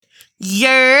You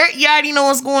already know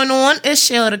what's going on. It's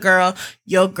Shell the girl,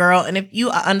 your girl. And if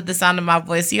you are under the sound of my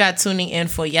voice, you are tuning in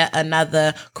for yet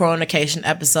another Coronation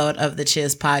episode of the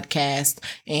Chiz podcast.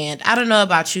 And I don't know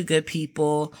about you good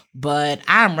people, but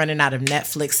I'm running out of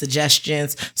Netflix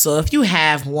suggestions. So if you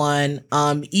have one,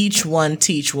 each one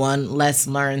teach one, let's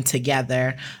learn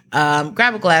together.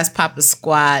 Grab a glass, pop a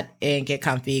squat, and get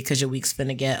comfy because your week's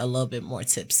finna get a little bit more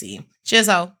tipsy. Cheers,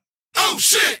 ho. Oh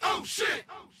shit! Oh shit!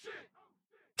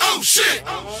 Oh shit!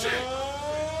 Oh shit!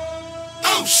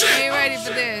 Oh shit! I ain't ready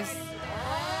for this.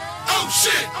 Oh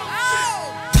shit!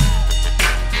 Oh!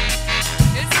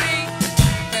 It's me,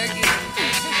 Fergie.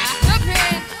 Up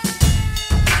here.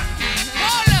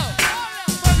 Hold up.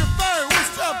 Fucking Ferg,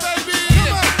 what's up, baby?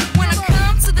 Come on. When I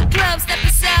come to the club, step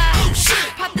aside. Oh shit!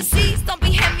 Pop the seats, don't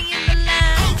be heavy in the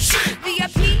line. Oh shit!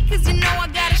 VIP, cause you know I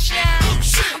gotta shine. Oh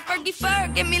shit! I'm Fergie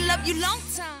Ferg, give me love you long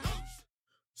time.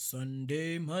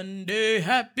 Sunday, Monday,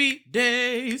 happy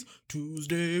days.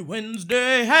 Tuesday,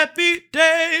 Wednesday, happy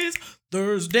days.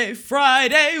 Thursday,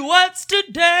 Friday, what's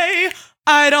today?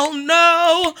 I don't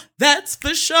know, that's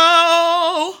for sure.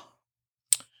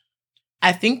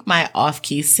 I think my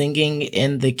off-key singing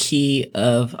in the key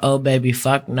of Oh Baby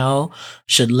Fuck No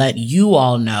should let you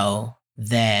all know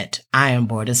that I am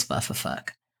bored as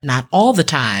fuck. Not all the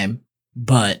time,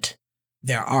 but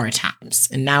there are times.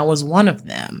 And now was one of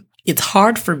them. It's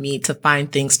hard for me to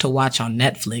find things to watch on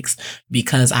Netflix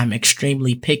because I'm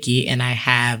extremely picky and I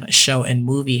have show and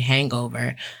movie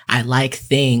hangover. I like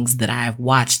things that I've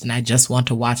watched and I just want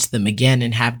to watch them again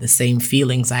and have the same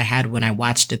feelings I had when I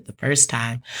watched it the first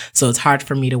time. So it's hard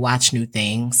for me to watch new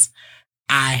things.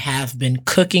 I have been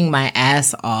cooking my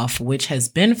ass off, which has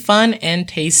been fun and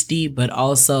tasty, but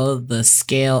also the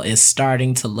scale is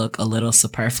starting to look a little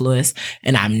superfluous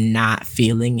and I'm not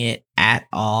feeling it at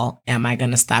all. Am I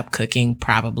going to stop cooking?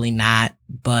 Probably not,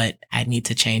 but I need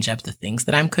to change up the things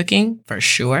that I'm cooking for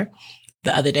sure.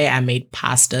 The other day I made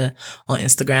pasta on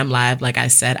Instagram Live, like I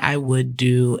said I would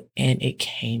do, and it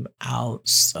came out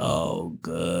so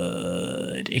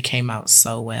good. It came out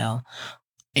so well.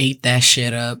 Ate that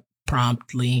shit up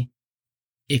promptly.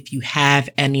 If you have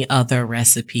any other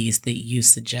recipes that you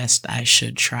suggest I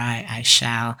should try, I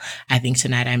shall. I think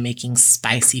tonight I'm making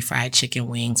spicy fried chicken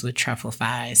wings with truffle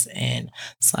fries and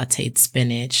sauteed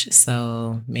spinach.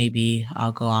 So maybe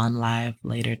I'll go on live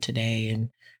later today and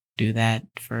do that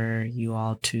for you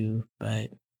all too,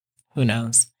 but who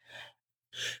knows?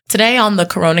 Today on the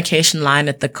Coronation line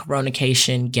at the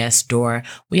Coronation guest door,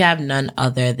 we have none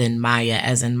other than Maya,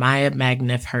 as in Maya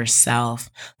Magnif herself,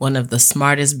 one of the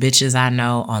smartest bitches I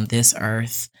know on this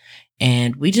earth.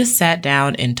 And we just sat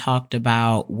down and talked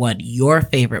about what your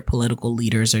favorite political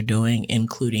leaders are doing,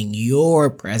 including your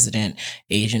president,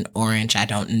 Agent Orange. I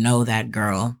don't know that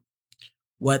girl.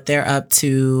 What they're up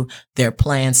to, their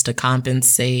plans to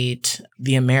compensate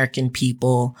the American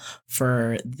people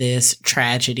for this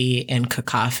tragedy and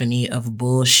cacophony of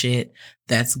bullshit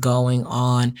that's going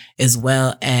on, as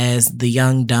well as the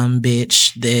young dumb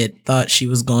bitch that thought she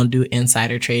was going to do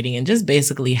insider trading, and just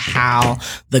basically how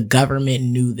the government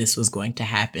knew this was going to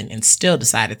happen and still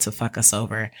decided to fuck us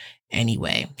over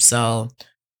anyway. So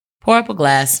pour up a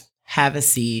glass, have a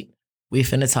seat. We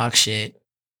finna talk shit.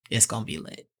 It's gonna be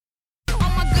lit.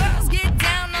 Get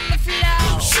down on the floor.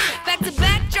 Back to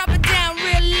back, drop it down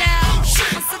real loud. I'm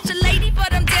such a lady,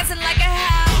 but I'm dancing like a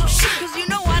house. Cause you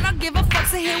know I don't give a fuck,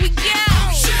 so here we go.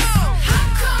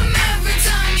 How come every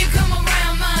time you come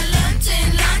around my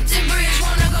London Bridge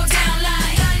wanna go down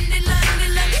like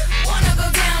London, wanna go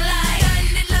down like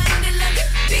London,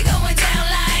 be going down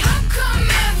like. How come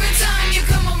every time you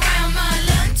come around my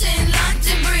London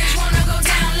Bridge wanna go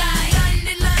down like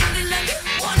London,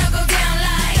 wanna go down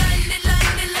like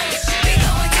be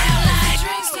going down like.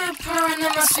 Drinks start pouring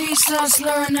and my feet start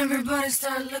slurring, everybody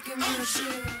start looking real shit.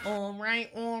 All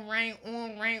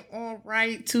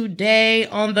right. Today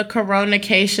on the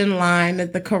Coronation line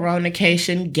at the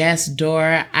Coronation guest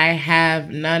door, I have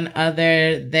none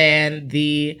other than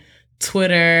the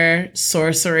Twitter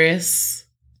sorceress,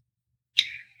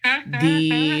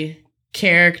 the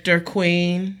character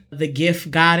queen, the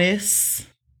gift goddess,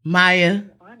 Maya.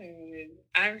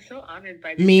 I'm so honored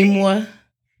by this. Mimwa.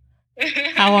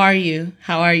 How are you?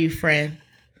 How are you, friend?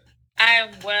 I am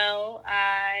well.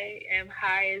 I am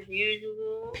high as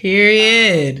usual.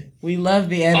 Period. We love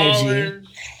the energy.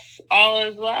 All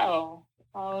is well.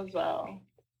 All is well.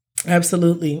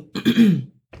 Absolutely.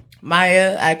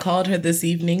 Maya, I called her this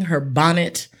evening. Her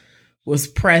bonnet was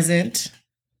present.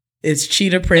 It's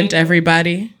cheetah print,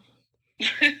 everybody.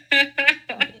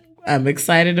 I'm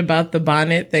excited about the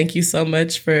bonnet. Thank you so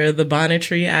much for the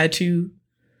bonnetry. I too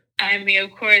I mean,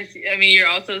 of course. I mean, you're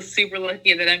also super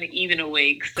lucky that I'm even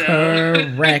awake. So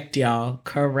Correct, y'all.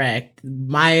 Correct.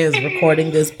 Maya is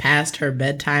recording this past her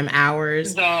bedtime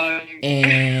hours, Dog.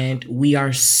 and we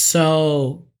are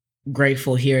so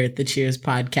grateful here at the Cheers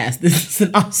podcast. This is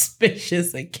an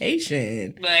auspicious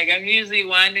occasion. Like, I'm usually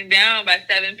winding down by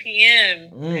 7 p.m.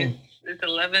 Mm. It's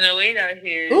 11:08 out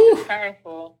here. Ooh. It's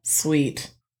powerful. Sweet.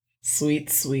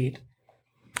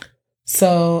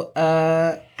 So,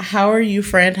 how are you,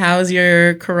 friend? How's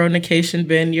your coronation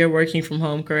been? You're working from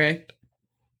home, correct?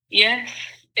 Yes,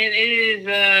 it is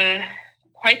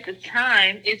quite the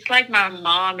time. It's like my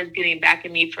mom is getting back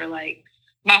at me for like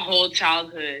my whole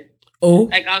childhood. Oh,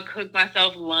 Like, I'll cook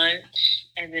myself lunch,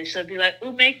 and then she'll be like,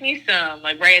 "Ooh, make me some."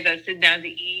 Like, right as I sit down to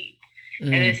eat.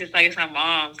 And it's just like, it's my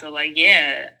mom. So, like,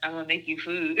 yeah, I'm going to make you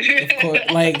food. of course.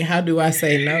 Like, how do I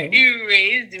say no? You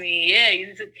raised me. Yeah,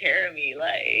 you took care of me.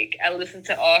 Like, I listened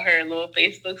to all her little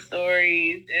Facebook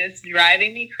stories. And it's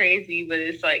driving me crazy, but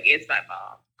it's like, it's my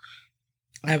mom.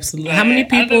 Absolutely. But How many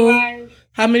people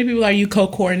otherwise, are you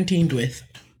co-quarantined with?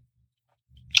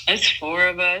 it's 4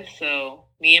 of us. So,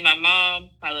 me and my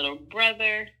mom, my little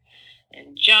brother,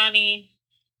 and Johnny.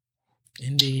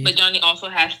 Indeed. But Johnny also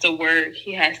has to work.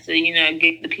 He has to,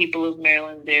 get the people of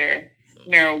Maryland their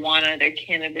marijuana, their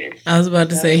cannabis. I was about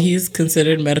to say he's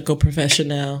considered medical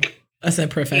professional. I said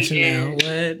professional. He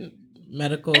What?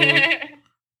 Medical.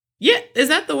 Yeah, is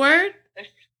that the word?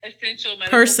 Essential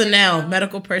medical Personnel,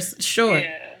 medical person. Sure.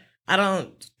 Yeah. I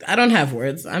don't have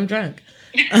words. I'm drunk.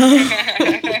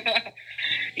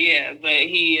 Yeah, but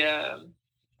he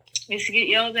used to get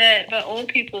yelled at by old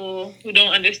people who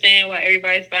don't understand why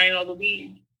everybody's buying all the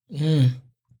weed.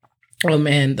 Oh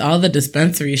man, all the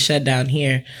dispensaries shut down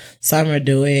here. Some are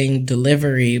doing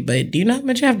delivery, but do you know how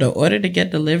much you have to order to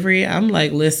get delivery? I'm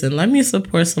like, listen, let me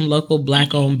support some local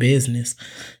Black-owned business.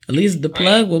 At least the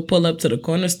plug will pull up to the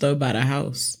corner store by the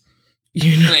house.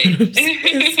 You know Right. what I'm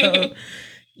saying? So,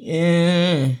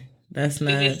 yeah, that's It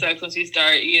not just sucks once you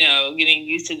start, getting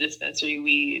used to dispensary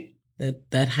weed.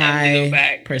 that Having to go high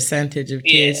back. percentage of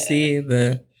Yeah.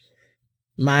 THC.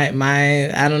 My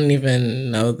I don't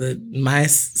even know my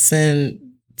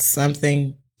sin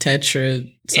something tetra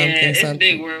something Yeah, it's something.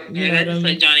 big word. You know I what I just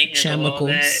mean? let Johnny handle all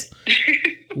Chemicals,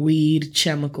 that. weed,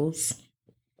 chemicals.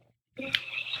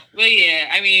 But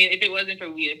yeah, I mean, if it wasn't for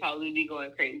weed, it'd probably be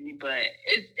going crazy. But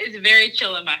it's very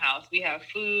chill in my house. We have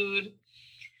food.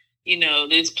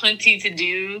 There's plenty to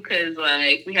do because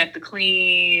like we have to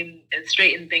clean and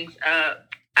straighten things up.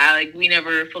 We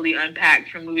never fully unpacked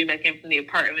from moving back in from the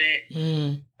apartment.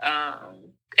 And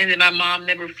then my mom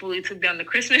never fully took down the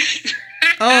Christmas.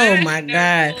 Oh my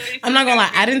Never God. fully I'm not took gonna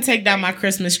lie, down I didn't take down my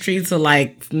Christmas tree till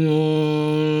like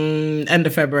end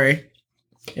of February.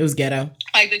 It was ghetto.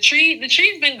 Like the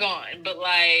tree's been gone, but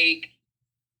like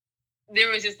there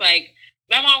was just like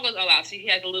my mom goes all out. She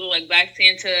had the little like Black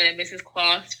Santa and Mrs.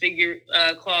 Claus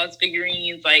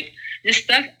figurines, like just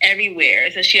stuff everywhere.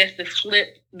 So she has to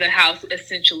flip the house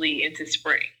essentially into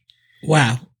spring.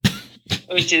 Wow.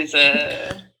 Which is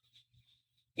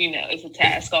it's a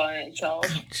task all in itself.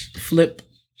 Flip.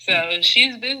 So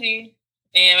she's busy.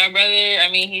 And my brother, I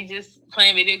mean, he's just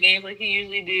playing video games like he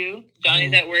usually do.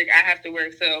 Johnny's at work, I have to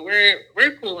work. So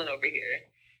we're cooling over here.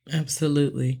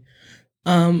 Absolutely.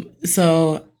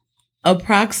 So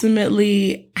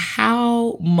approximately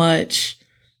how much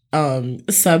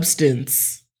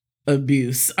substance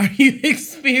abuse are you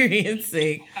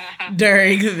experiencing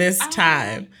during this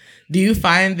time? Do you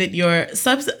find that your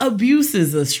substance abuse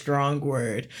is a strong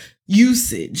word?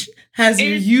 Usage. Has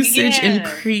your usage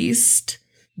increased?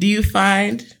 Do you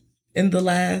find in the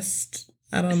last,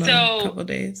 I don't know, couple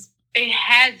days? It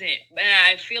hasn't. And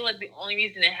I feel like the only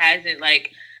reason it hasn't,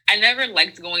 like, I never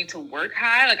liked going to work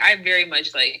high. Like, I very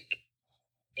much, like,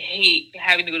 hate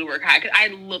having to go to work high because I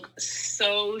look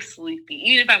so sleepy,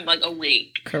 even if I'm, like,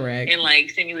 awake. Correct. And, like,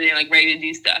 stimulated, like, ready to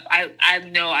do stuff. I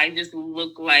know I just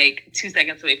look, like, 2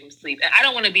 seconds away from sleep. And I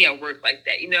don't want to be at work like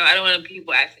that. I don't want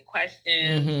people asking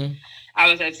questions. Mm-hmm. I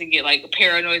was about to get, like,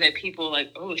 paranoid that people,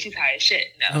 like, oh, she's high as shit.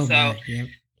 No.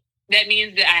 That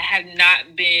means that I have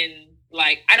not been,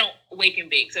 like, I don't wake and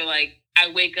bake. So, like,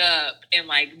 I wake up and,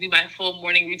 like, do my full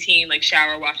morning routine, like,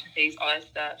 shower, wash my face, all that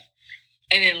stuff.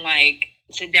 And then, like,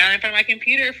 sit down in front of my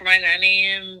computer for my 9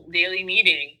 a.m. daily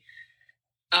meeting.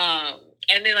 And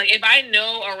then, like, if I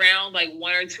know around, like,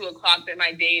 1 or 2 o'clock that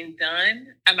my day is done,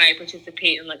 I might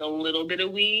participate in, like, a little bit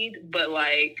of weed. But,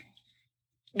 like,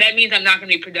 that means I'm not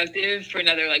going to be productive for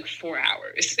another, like, 4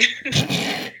 hours.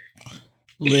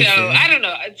 So, I don't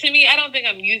know. To me, I don't think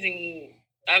I'm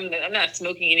not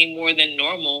smoking any more than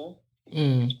normal.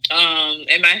 And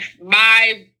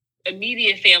my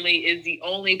immediate family is the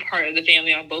only part of the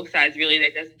family on both sides really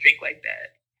that doesn't drink like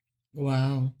that.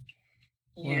 Wow.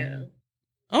 Yeah.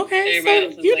 Okay,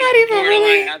 everybody so you're like not even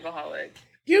really alcoholic.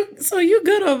 You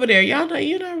good over there?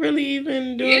 You're not really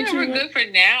even doing. Yeah, we're good for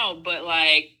now, but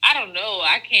like I don't know.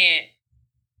 I can't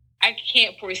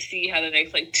foresee how the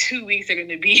next like 2 weeks are going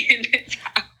to be in this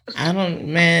house. I don't,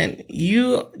 man.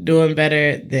 You doing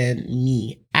better than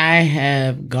me. I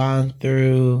have gone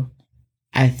through,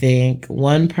 I think,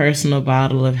 1 personal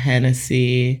bottle of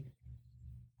Hennessy.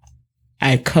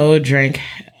 I co-drank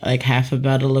like half a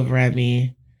bottle of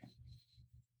Remy.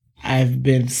 I've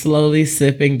been slowly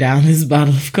sipping down this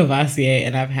bottle of Cavassier,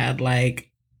 and I've had like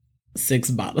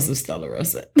 6 bottles of Stella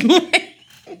Rosa.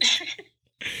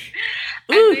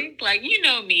 I think, like, you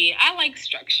know me, I like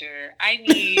structure. I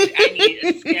need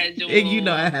a schedule. And you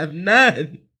know I have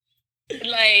none.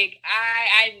 Like,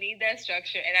 I need that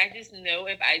structure, and I just know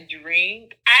if I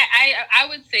drink, I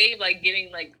would say, like, getting,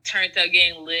 like, turned up,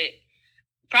 getting lit,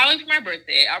 probably for my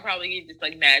birthday. I'll probably get just,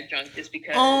 like, mad drunk just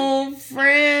because. Oh,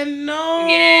 friend, no.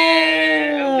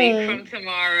 Yeah, a week from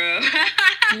tomorrow.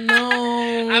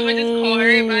 No. I'm going to just call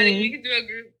everybody. We can do a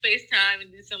group FaceTime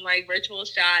and do some, like, virtual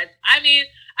shots. I mean,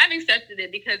 I've accepted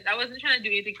it because I wasn't trying to do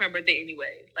anything for my birthday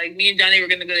anyway. Like, me and Johnny were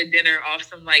going to go to dinner off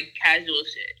some, like, casual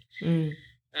shit. Mm.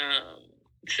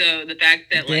 So the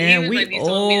fact that, like, damn, he was, like, old.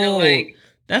 Told me to, like,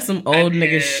 that's some old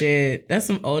nigga shit. That's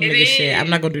some old nigga shit. I'm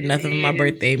not gonna do nothing for my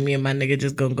birthday. Me and my nigga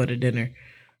just gonna go to dinner.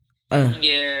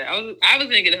 Yeah, I was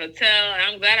gonna get a hotel, and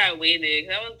I'm glad I waited.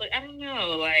 Cause I was like, I don't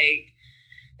know, like,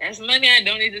 that's money I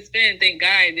don't need to spend. Thank God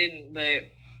I didn't.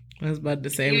 But I was about to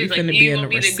say we finna be in a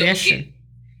recession.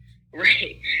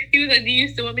 Right. He was like, do you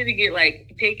still want me to get,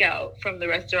 like, takeout from the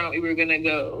restaurant we were gonna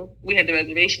go? We had the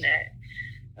reservation at.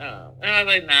 And I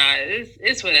was like, nah,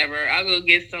 it's whatever. I'll go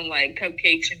get some, like,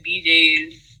 cupcakes from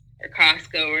BJ's or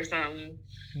Costco or something.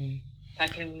 I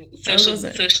can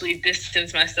socially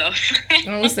distance myself.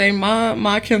 I would say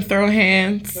Ma can throw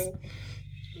hands.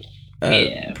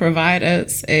 Provide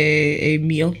us a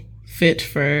meal fit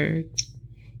for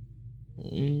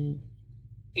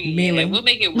mealing. We'll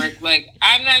make it work. Like,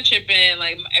 I'm not tripping.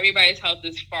 Like, everybody's health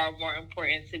is far more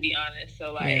important, to be honest.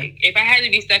 So, like, if I had to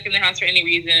be stuck in the house for any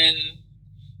reason,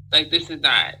 like, this is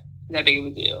not that big of a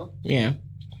deal. Yeah.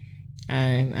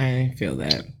 I feel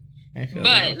that.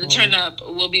 But the turn up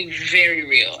will be very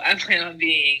real. I plan on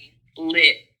being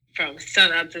lit from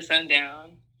sun up to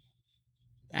sundown.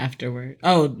 Afterward.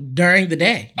 Oh, during the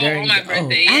day. On my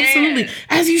birthday. Yeah. Absolutely.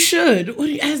 As you should.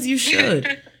 As you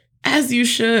should. As you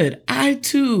should. I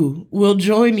too will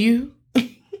join you.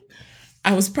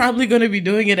 I was probably going to be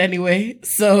doing it anyway,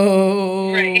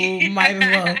 so might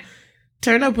as well.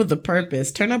 Turn up with a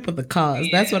purpose. Turn up with a cause.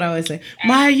 Yeah. That's what I always say.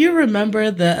 Maya, you remember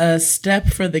the Step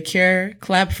for the Cure,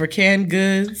 Clap for Canned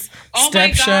Goods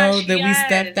step show that we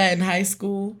stepped at in high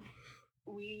school?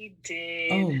 We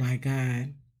did. Oh, my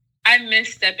God. I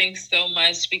miss stepping so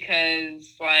much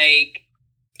because, like,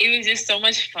 it was just so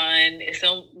much fun. It's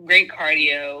so great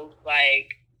cardio.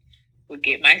 Like, would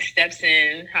get my steps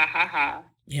in. Ha, ha, ha.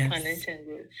 Yes. Pun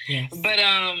intended. Yes. But,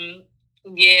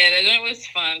 yeah, that joint was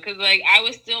fun because, like, I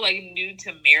was still, like, new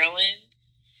to Maryland.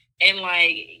 And,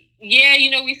 like, yeah, you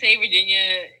know, we say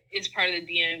Virginia is part of the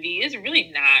DMV. It's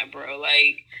really not, bro.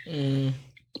 Like,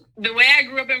 the way I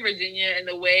grew up in Virginia and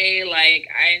the way, like,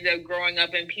 I ended up growing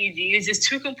up in PG is just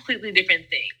 2 completely different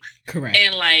things. Correct.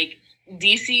 And, like,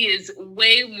 DC is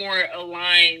way more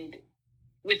aligned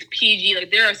with PG.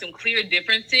 Like, there are some clear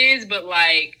differences, but,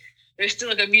 like, there's still,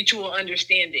 like, a mutual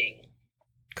understanding.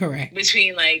 Correct.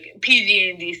 Between, like, PG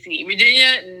and DC.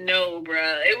 Virginia, no,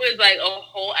 bruh. It was, like, a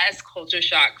whole ass culture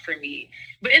shock for me.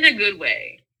 But in a good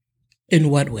way. In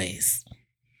what ways?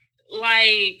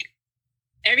 Like,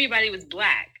 everybody was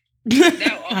black.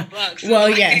 That all bucks. Well,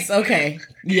 like, yes. Okay.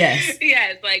 Yes.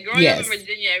 Yes. Like, growing up in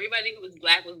Virginia, everybody who was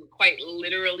black was quite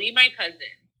literally my cousin.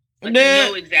 Like,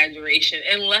 no exaggeration.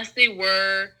 Unless they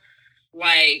were,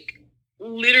 like,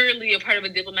 literally a part of a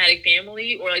diplomatic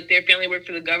family or, like, their family worked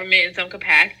for the government in some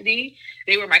capacity,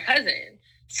 they were my cousin.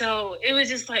 So it was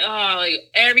just like, oh, like,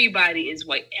 everybody is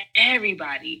white.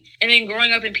 Everybody. And then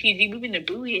growing up in PG, moving to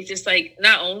Bowie, it's just like,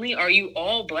 not only are you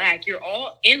all black, you're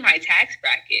all in my tax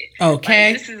bracket.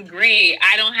 Okay. Like, this is great.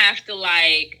 I don't have to,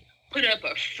 like, put up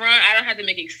a front. I don't have to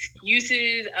make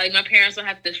excuses. Like, my parents don't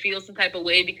have to feel some type of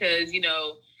way because, you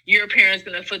know, your parents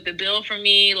going to foot the bill for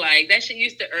me. Like, that shit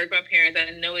used to irk my parents.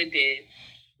 I know it did.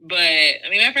 But, I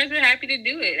mean, my friends were happy to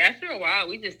do it. After a while,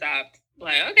 we just stopped.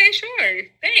 Like, okay, sure.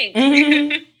 Thanks.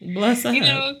 Mm-hmm. Bless up. You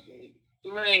know,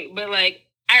 right. But, like,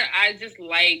 I just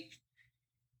liked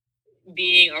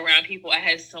being around people I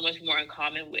had so much more in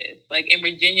common with. Like in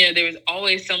Virginia, there was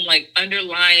always some like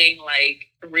underlying like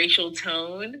racial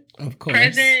tone. Of course.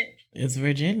 Present. It's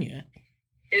Virginia.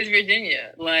 It's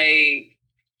Virginia. Like,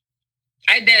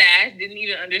 I dead ass didn't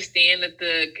even understand that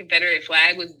the Confederate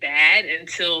flag was bad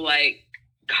until like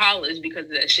college because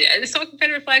of that shit. I just saw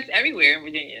Confederate flags everywhere in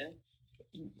Virginia.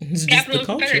 It's Capital of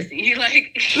Confederacy.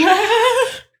 Like,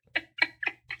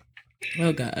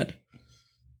 oh God.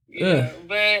 Yeah,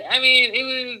 but I mean, it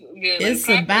was good. It's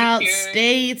like, about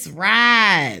states'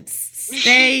 rights.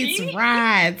 States'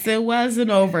 rights. It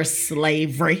wasn't over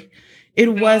slavery.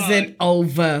 It wasn't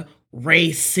over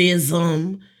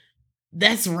racism.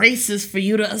 That's racist for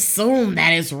you to assume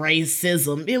that it's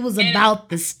racism. It was about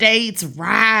the states'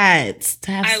 rights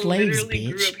to have slaves, bitch. I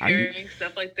literally grew up hearing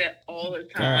stuff like that all the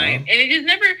time. Girl. And it just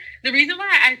never, the reason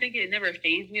why I think it never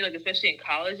fazed me, like especially in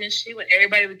college and shit, when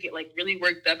everybody would get like really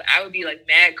worked up, I would be like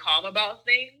mad calm about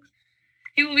things.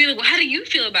 People would be like, well, how do you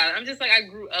feel about it? I'm just like, I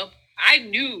grew up, I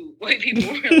knew white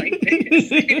people were like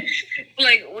this.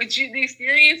 Like, the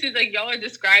experiences like y'all are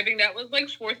describing, that was like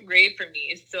 4th grade for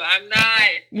me. So I'm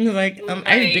not like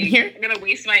I've been here. I'm gonna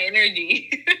waste my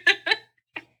energy.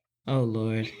 Oh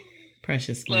Lord,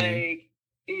 precious Lord. Like,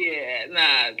 yeah,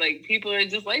 nah. Like people are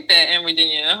just like that in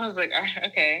Virginia. I was like,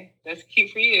 okay, that's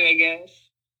cute for you, I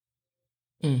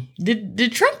guess.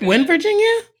 Did Trump win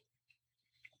Virginia?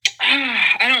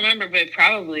 I don't remember, but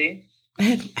probably.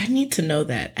 I need to know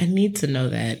that. I need to know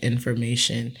that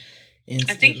information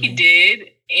instantly. I think he did,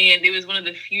 and it was one of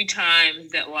the few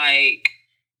times that like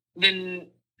the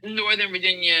Northern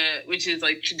Virginia, which is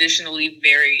like traditionally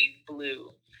very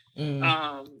blue,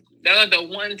 that was the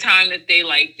one time that they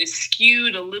like just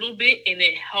skewed a little bit, and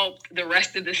it helped the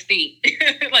rest of the state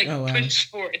like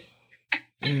push forth.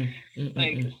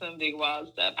 Like some big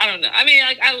wild stuff. I don't know. I mean,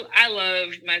 like I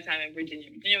love my time in Virginia.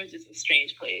 Virginia was just a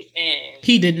strange place, and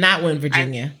he did not win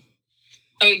Virginia.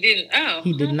 He didn't. Oh,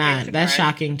 he did not. That's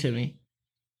shocking to me.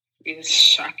 It's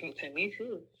shocking to me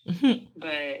too.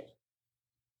 But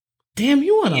damn,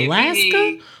 you won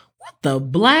Alaska? What the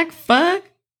black fuck?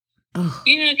 Ugh.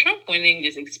 You know, Trump winning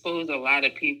just exposed a lot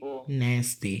of people.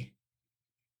 Nasty.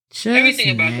 Just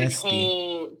everything about nasty. This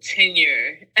whole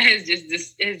tenure has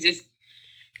just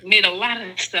made a lot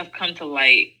of stuff come to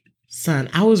light. Son,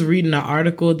 I was reading an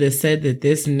article that said that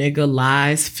this nigga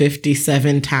lies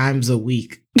 57 times a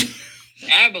week.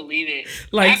 I believe it.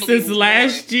 Like since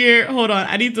last year. Hold on.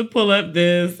 I need to pull up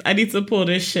this. I need to pull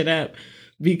this shit up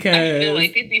because I feel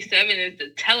like 57 is the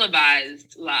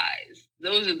televised lies.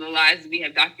 Those are the lies we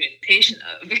have documentation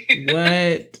of.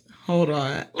 What? Hold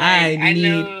on. Like, I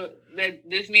know that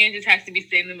this man just has to be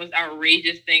saying the most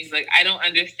outrageous things. Like, I don't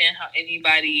understand how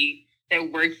anybody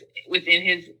that works within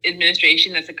his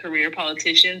administration that's a career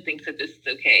politician thinks that this is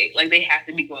okay. Like, they have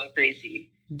to be going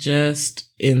crazy. Just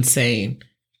insane.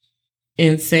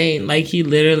 Insane. Like, he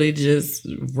literally just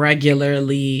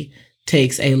regularly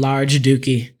takes a large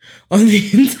dookie on the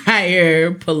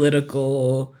entire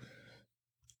political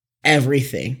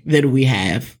everything that we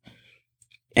have.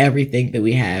 Everything that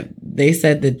we have. They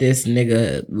said that this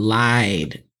nigga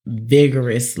lied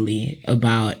vigorously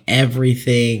about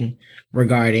everything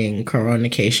regarding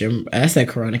coronavirus. I said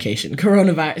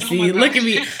coronavirus. See, look at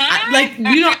me.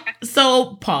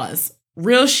 So pause.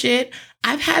 Real shit.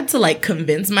 I've had to like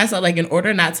convince myself, like in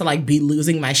order not to like be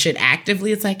losing my shit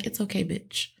actively, it's like, it's okay,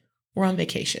 bitch. We're on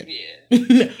vacation.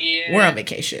 Yeah. We're on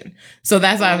vacation. So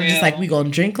that's why I'm just like, we gonna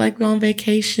drink like we're on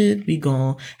vacation. We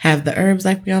gonna have the herbs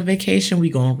like we're on vacation. We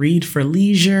gonna read for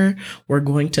leisure. We're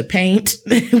going to paint.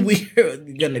 We're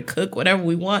gonna cook whatever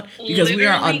we want because we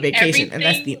are on vacation. And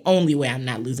that's the only way I'm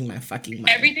not losing my fucking mind.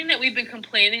 Everything that we've been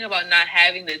complaining about not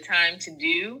having the time to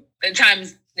do, the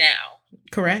time's now.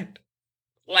 Correct.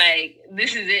 Like,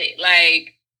 this is it.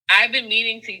 Like, I've been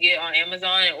meaning to get on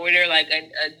Amazon and order like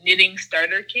a knitting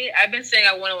starter kit. I've been saying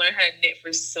I want to learn how to knit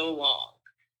for so long.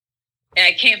 And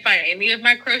I can't find any of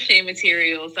my crochet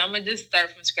materials. So I'm going to just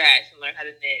start from scratch and learn how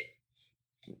to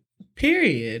knit.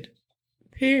 Period.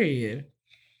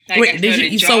 Like, wait,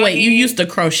 you used to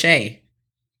crochet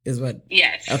is what?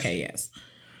 Yes. Okay, yes.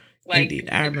 Like, indeed,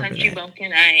 I remember country that.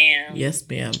 bumpkin I am. Yes,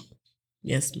 ma'am.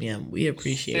 Yes, ma'am. We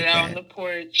appreciate Sit that. out on the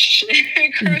porch,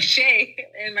 crochet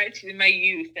in my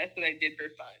youth. That's what I did for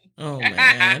fun. Oh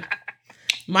man,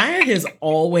 Maya has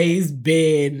always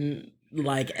been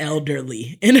like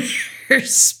elderly in her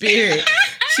spirit.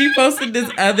 She posted this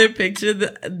other picture.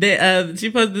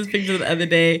 She posted this picture the other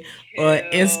day on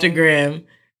Instagram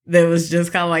that was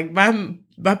just kind of like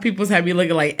my people's had me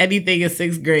looking like anything in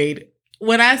 6th grade.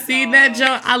 When I seen that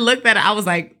joke, I looked at it. I was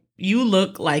like, You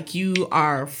look like you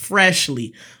are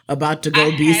freshly about to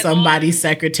go be somebody's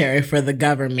secretary for the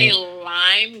government. A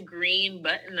lime green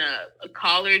button up, a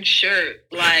collared shirt,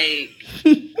 like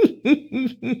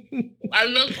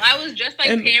I was dressed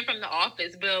like Pam from The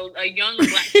Office, but a young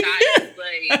black child.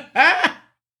 Like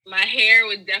my hair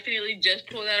was definitely just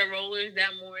pulled out of rollers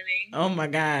that morning. Oh my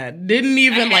God. Didn't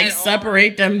even like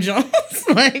separate them joints.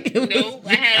 Like nope.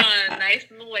 I had on a nice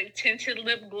little like tinted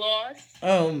lip gloss.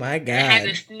 Oh my God. I had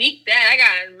to sneak that. I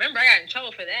got in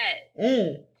trouble for that.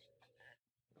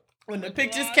 When the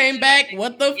pictures came back,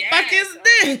 what the fuck is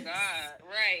this? Oh my God.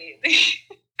 Right.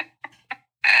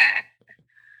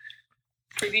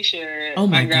 Pretty sure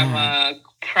my grandma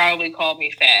probably called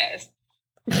me fast.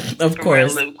 Of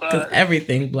course, because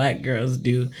everything black girls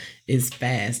do is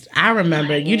fast. I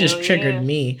remember you just triggered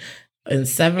me in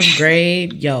 7th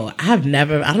grade. Yo, I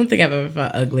don't think I've ever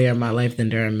felt uglier in my life than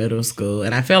during middle school.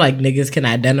 And I feel like niggas can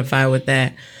identify with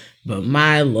that. But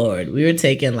my Lord, we were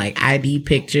taking like ID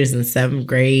pictures in 7th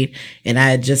grade and I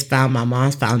had just found my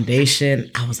mom's foundation.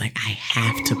 I was like, I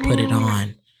have to put it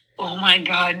on. Oh my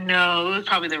God, no. It was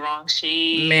probably the wrong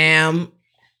shade. Ma'am,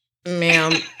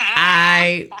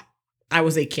 I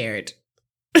was a carrot.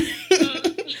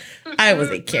 I was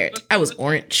a carrot. I was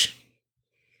orange.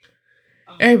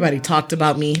 Everybody talked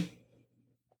about me.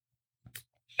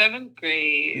 7th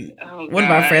grade. Oh, one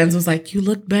of our friends was like, "You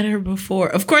looked better before."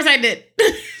 Of course I did.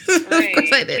 Of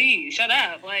course I did. Please shut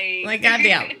up. Like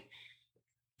goddamn.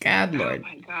 God Lord. Oh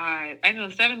my God. I know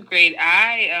 7th grade.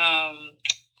 That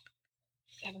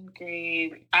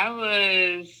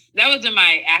was when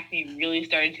my acne really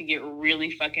started to get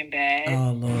really fucking bad.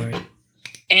 Oh Lord.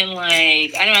 And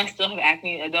like, I know I still have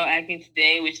adult acne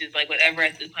today, which is like whatever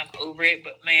at this time, I'm over it.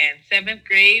 But man, 7th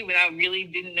grade, when I really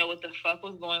didn't know what the fuck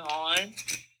was going on.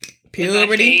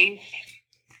 Puberty?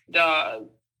 Dog.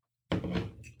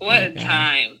 What a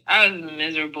time. I was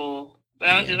miserable. But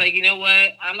I was just like, you know what?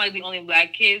 I'm like the only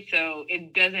black kid, so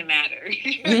it doesn't matter.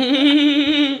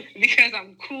 Because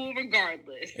I'm cool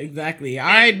regardless. Exactly. All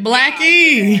right,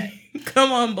 Blackie.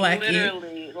 Come on, Blackie.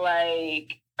 Literally,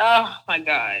 like, oh my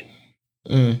God.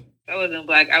 If I wasn't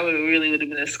black, I would have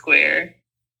been a square.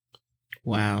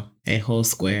 Wow. A whole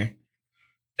square.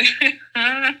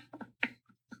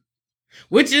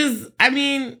 Which is, I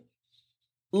mean,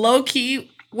 low key,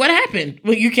 what happened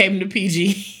when you came to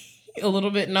PG? A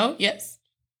little bit, no? Yes?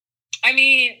 I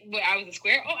mean, I was a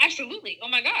square? Oh, absolutely. Oh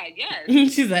my God,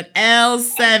 yes. She said,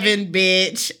 L7,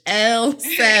 bitch.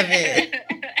 L7.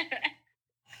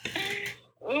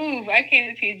 Ooh, I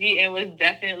came to PG and was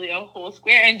definitely a whole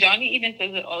square. And Johnny even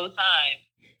says it all the time.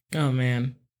 Oh,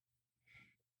 man.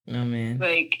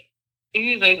 Like,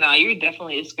 he was like, nah, you were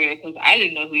definitely a square because I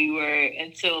didn't know who you were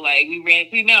until, like,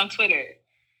 we met on Twitter.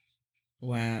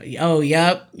 Wow. Oh,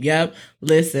 yep.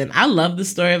 Listen, I love the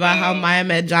story about how Maya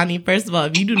met Johnny. First of all,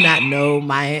 if you do not know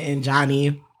Maya and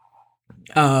Johnny,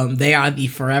 they are the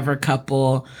forever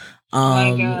couple,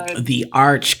 the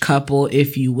arch couple,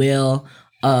 if you will,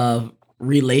 of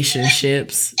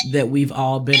relationships that we've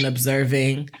all been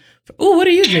observing. Oh, what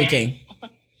are you drinking?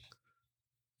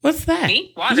 What's that?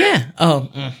 Me? Water. Yeah. Oh,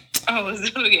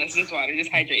 yes, just water,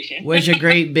 just hydration. Where's your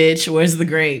grape, bitch? Where's the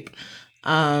grape?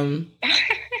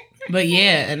 But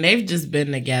yeah, and they've just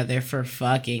been together for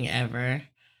fucking ever.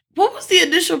 What was the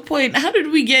initial point? How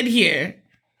did we get here?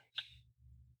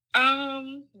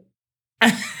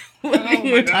 What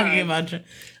we were talking about?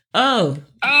 Oh,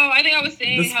 I think I was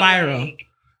saying the spiral. How, like,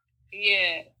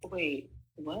 yeah. Wait,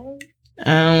 what?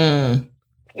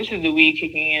 This is the weed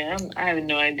kicking in. I have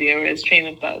no idea where this train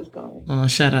of thought is going. Oh,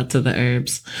 shout out to the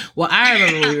herbs. Well, I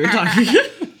remember we were talking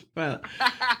about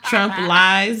Trump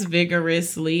lies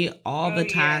vigorously all the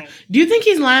time. Yeah. Do you think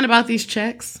he's lying about these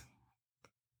checks?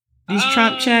 These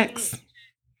Trump checks?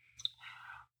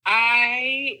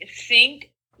 I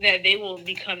think that they will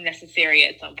become necessary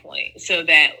at some point. So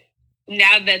that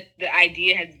now that the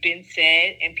idea has been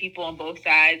said and people on both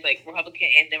sides, like Republican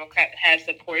and Democrat, have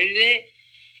supported it,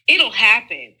 it'll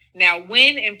happen. Now,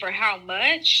 when and for how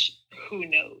much, who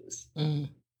knows?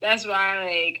 That's why,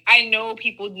 like, I know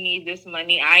people need this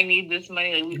money. I need this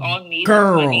money. Like, we all need this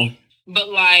money. But,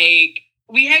 like,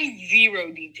 we have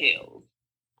zero details.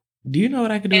 Do you know what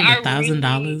I could do with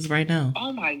 $1,000 right now?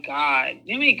 Oh, my God.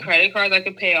 You know how many credit cards I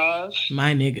could pay off?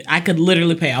 My nigga. I could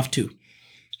literally pay off 2.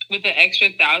 With the extra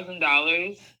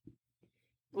 $1,000?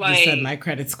 Like, just send my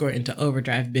credit score into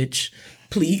overdrive, bitch.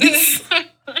 Please.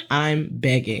 I'm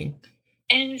begging.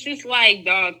 And it's just like,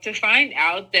 dog, to find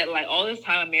out that like all this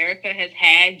time America has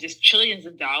had just trillions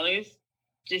of dollars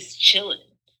just chilling.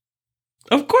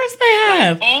 Of course they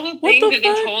have. Like, all the things that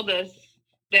they told us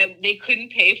that they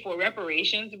couldn't pay for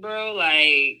reparations, bro.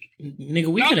 Like, nigga,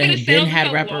 we could have been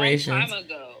had reparations.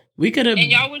 We could have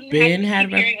been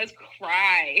had reparations.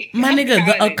 Cry. My nigga,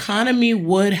 the economy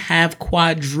would have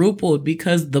quadrupled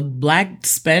because the black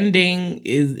spending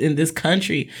is in this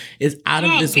country is out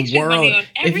of this world.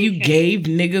 If you gave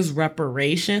niggas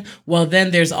reparation, well,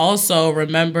 then there's also,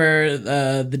 remember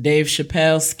the Dave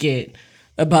Chappelle skit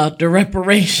about the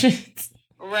reparations.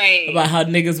 Right. About how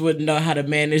niggas wouldn't know how to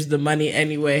manage the money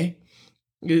anyway.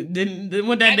 Then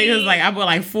what that nigga was like, I bought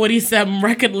like 47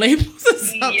 record labels or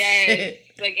some shit.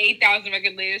 Like 8,000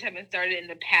 record labels have been started in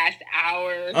the past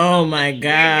hour. Oh my God.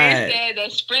 They said the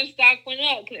Sprint stock went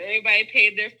up because everybody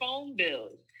paid their phone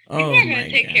bills. People are going to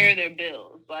take care of their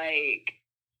bills. Like,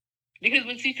 because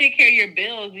once you take care of your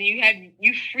bills, then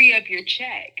you free up your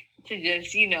check to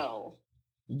just, utilize.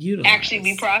 Actually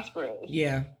be prosperous.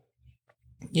 Yeah.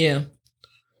 Yeah.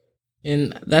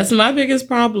 And that's my biggest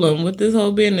problem with this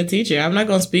whole being a teacher. I'm not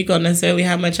going to speak on necessarily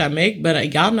how much I make,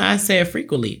 but y'all know I say it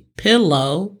frequently.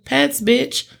 Pillow pets,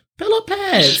 bitch. Pillow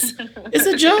pets. It's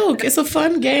a joke. It's a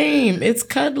fun game. It's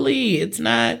cuddly. It's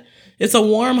a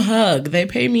warm hug. They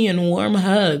pay me in warm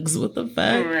hugs. What the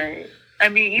fuck? Right. I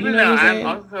mean, even though I'm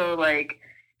also like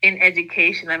in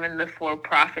education, I'm in the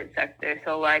for-profit sector.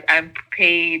 So like I'm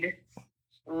paid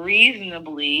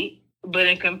reasonably. But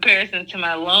in comparison to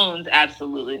my loans,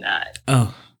 absolutely not.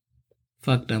 Oh,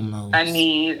 fuck them loans. I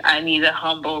need a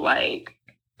humble like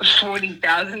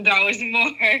 $40,000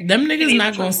 more. Them niggas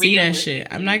not gonna see that shit.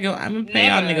 I'm gonna pay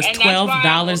y'all niggas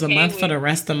 $12 a month for the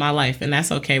rest of my life, and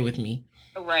that's okay with me.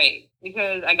 Right,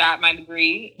 because I got my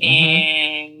degree,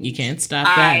 and you can't stop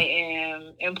that. I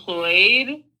am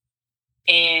employed,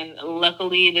 and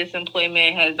luckily, this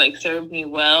employment has like served me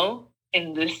well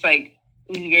in this like.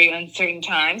 Very uncertain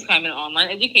times. I'm in online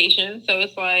education, so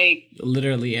it's like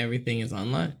literally everything is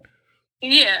online.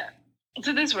 Yeah,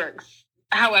 so this works.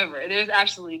 However, there's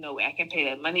absolutely no way I can pay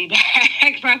that money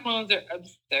back. My loans are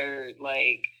absurd.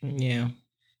 Like, yeah,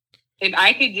 if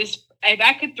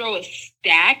I could throw a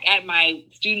stack at my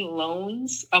student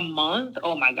loans a month,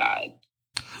 oh my God,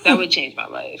 that would change my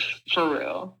life for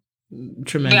real.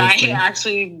 Tremendously. But I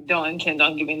actually don't intend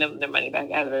on giving them their money back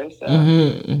either. So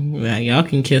Yeah, y'all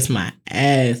can kiss my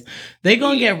ass. They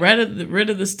gonna get rid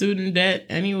of the student debt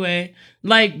anyway.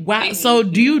 Like, wow. So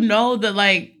do you know that?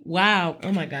 Like, wow.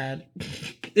 Oh my God,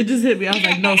 it just hit me. I was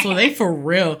like, no. So they for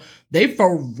real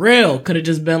could have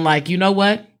just been like, you know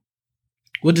what?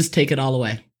 We'll just take it all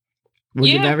away.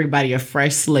 We'll give everybody a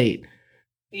fresh slate.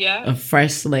 Yeah, a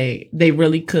fresh slate. They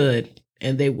really could,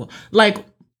 and they will. Like.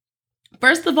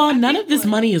 First of all, none of this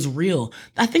money is real.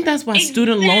 I think that's why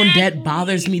student loan debt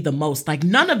bothers me the most. Like,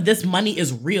 none of this money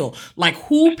is real. Like,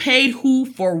 who paid who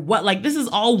for what? Like, this is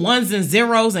all ones and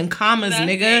zeros and commas,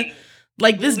 nigga.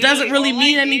 Like, this doesn't really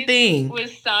mean anything.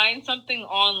 Was sign something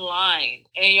online,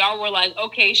 and y'all were like,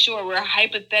 okay, sure, we're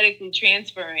hypothetically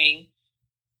transferring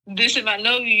this amount.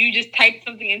 No, you just typed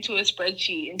something into a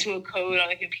spreadsheet, into a code on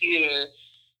a computer.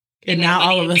 And now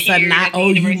all of a sudden, I owe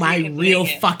you my real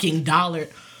fucking dollar.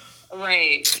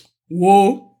 Right.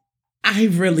 Whoa. I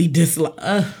really dislike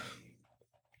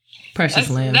precious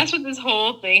land. That's what this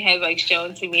whole thing has like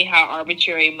shown to me, how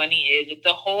arbitrary money is. If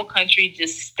the whole country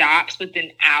just stops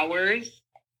within hours,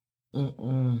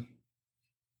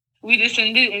 we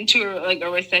descended into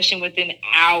a recession within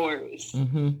hours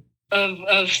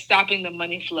of stopping the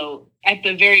money flow at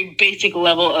the very basic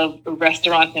level of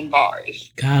restaurants and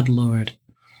bars. God Lord.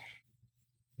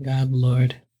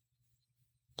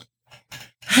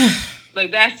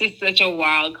 Like, that's just such a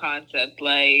wild concept.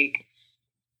 Like,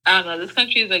 I don't know. This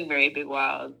country is like very big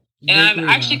wild. And I'm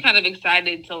actually kind of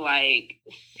excited to like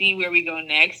see where we go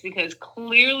next, because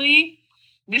clearly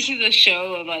this is a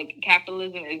show of like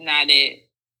capitalism is not it.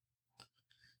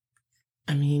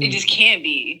 I mean, it just can't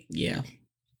be. Yeah.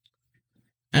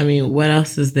 I mean, what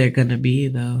else is there going to be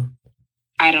though?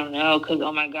 I don't know, because,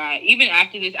 oh my God, even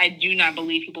after this, I do not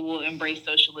believe people will embrace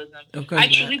socialism. Of course I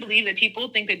truly believe that people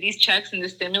think that these checks and the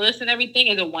stimulus and everything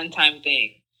is a one-time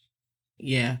thing.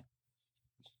 Yeah.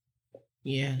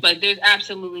 Yeah. Like, there's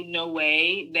absolutely no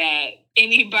way that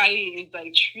anybody is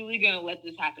like truly going to let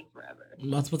this happen forever.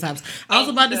 Multiple times. I was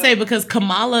about to say, because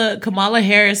Kamala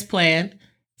Harris' plan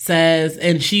says,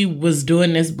 and she was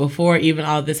doing this before even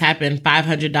all this happened,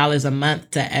 $500 a month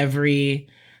to every,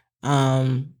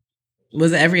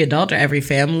 was it every adult or every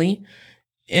family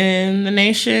in the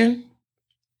nation?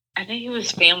 I think it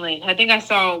was family. I think I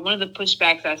saw one of the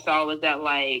pushbacks I saw was that,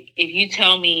 like, if you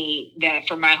tell me that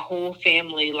for my whole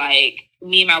family, like,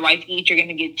 me and my wife each are going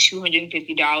to get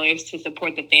 $250 to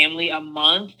support the family a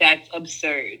month, that's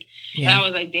absurd. Yeah. And I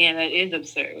was like, damn, that is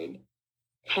absurd.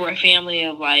 for a family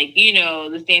of like, you know,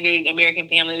 the standard American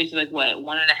family, which is like what,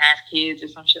 1.5 kids or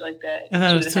some shit like that. I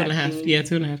thought it was 2.5. Yeah,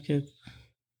 2.5 kids.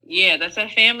 Yeah, that's a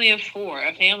family of 4,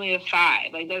 a family of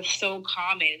 5. Like, that's so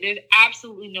common. There's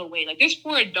absolutely no way. Like, there's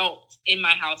 4 adults in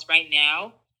my house right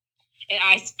now, and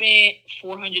I spent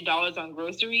 $400 on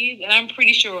groceries, and I'm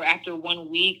pretty sure after 1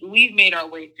 week, we've made our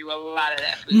way through a lot of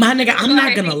that food. My nigga, I'm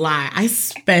not gonna lie.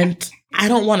 I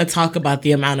don't want to talk about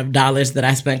the amount of dollars that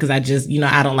I spent because I just, you know,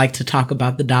 I don't like to talk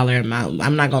about the dollar amount.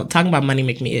 I'm not going to talk about money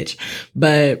make me itch,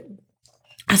 but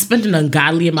I spent an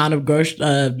ungodly amount of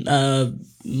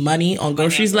money on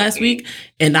groceries last week,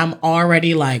 and I'm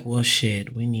already like, well,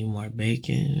 shit, we need more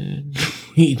bacon.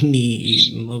 We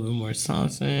need a little bit more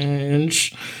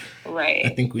sausage. Right. I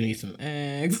think we need some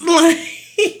eggs. Like,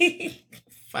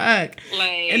 fuck.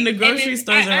 Like, and the grocery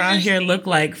stores around here look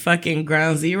like fucking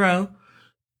Ground Zero.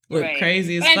 Look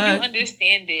crazy as fuck. I do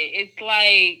understand it. It's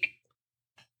like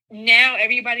now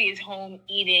everybody is home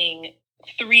eating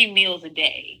 3 meals a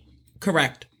day.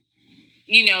 Correct.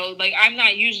 You know, like I'm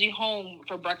not usually home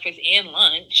for breakfast and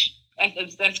lunch.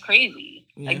 That's crazy.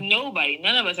 Yeah. Like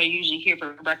none of us are usually here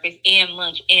for breakfast and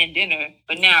lunch and dinner,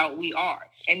 but now we are.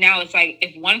 And now it's like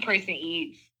if one person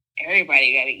eats,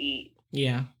 everybody got to eat.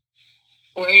 Yeah.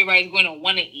 Or everybody's going to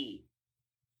want to eat.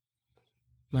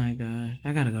 My God,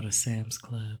 I gotta go to Sam's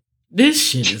Club. This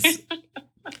shit is.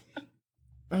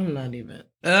 I'm not even.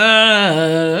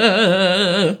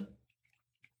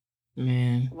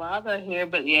 Man. Wild out here,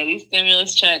 but yeah, these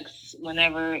stimulus checks,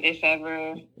 whenever, if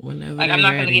ever. Whenever. Like, I'm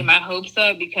not gonna get my hopes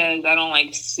up because I don't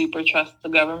like super trust the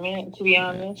government, to be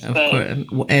honest. Of course.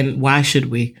 And why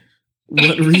should we?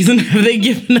 What reason have they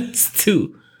given us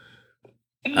to?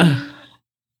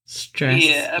 Stress.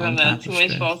 Yeah, I don't know. Too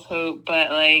much false hope. But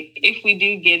like, if we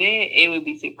do get it, it would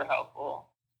be super helpful.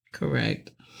 Correct.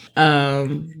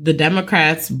 The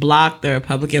Democrats blocked the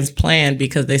Republicans' plan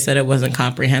because they said it wasn't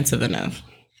comprehensive enough.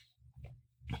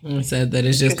 And said that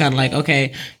it's just kind of like,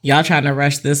 okay, y'all trying to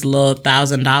rush this little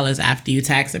 $1,000 after you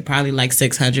tax it, probably like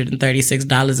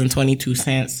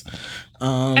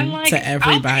 $636.22 to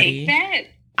everybody. I'll take that.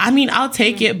 I mean, I'll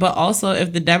take it, but also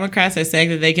if the Democrats are saying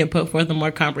that they can put forth a more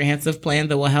comprehensive plan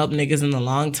that will help niggas in the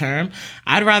long term,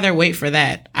 I'd rather wait for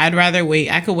that. I'd rather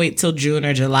wait. I could wait till June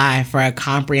or July for a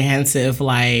comprehensive,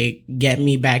 like, get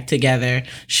me back together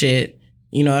shit.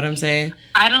 You know what I'm saying?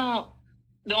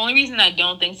 The only reason I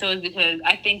don't think so is because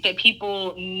I think that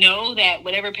people know that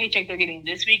whatever paycheck they're getting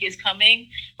this week is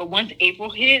coming, but once April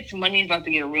hits, money is about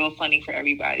to get real funny for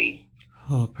everybody.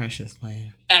 Oh, precious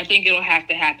land. I think it'll have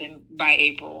to happen by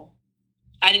April.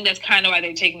 I think that's kind of why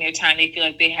they're taking their time. They feel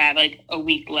like they have like a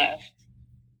week left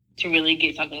to really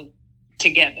get something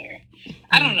together.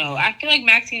 I don't know. I feel like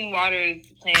Maxine Waters'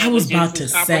 plan I was about to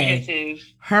say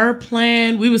her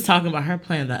plan. We was talking about her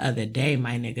plan the other day,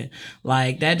 my nigga.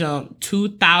 Like that don't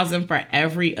 $2,000 for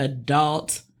every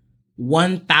adult,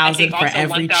 $1,000 for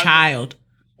every 1, child.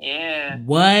 Yeah.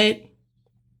 What?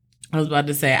 I was about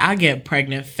to say, I get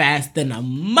pregnant fast than a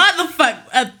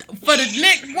motherfucker for the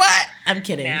Nick. What? I'm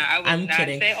kidding. I'm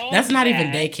kidding. That's not even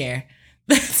daycare.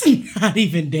 That's not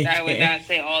even daycare. I would not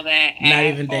say all that. Not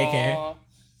even daycare.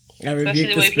 I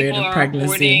rebuke the spirit of pregnancy.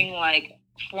 Hoarding, like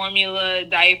formula,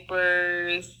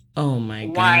 diapers. Oh my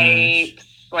god. Wipes.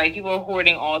 Like people are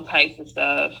hoarding all types of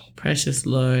stuff. Precious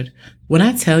Lord. When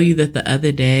I tell you that the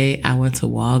other day I went to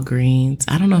Walgreens,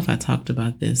 I don't know if I talked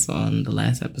about this on the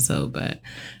last episode, but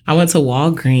I went to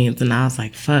Walgreens and I was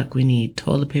like, fuck, we need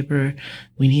toilet paper.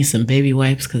 We need some baby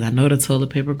wipes because I know the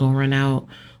toilet paper gonna run out.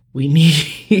 We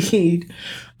need,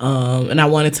 and I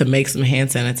wanted to make some hand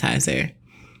sanitizer.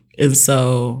 And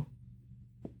so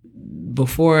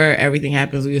before everything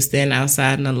happens, we were standing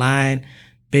outside in the line.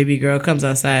 Baby girl comes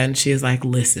outside and she's like,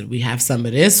 listen, we have some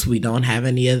of this. We don't have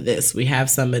any of this. We have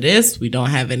some of this. We don't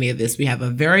have any of this. We have a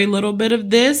very little bit of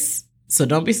this. So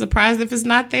don't be surprised if it's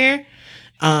not there.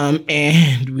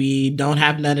 And we don't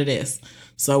have none of this.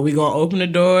 So we're going to open the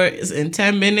door in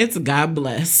 10 minutes. God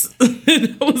bless.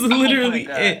 That was literally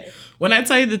it. When I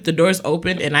tell you that the doors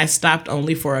opened and I stopped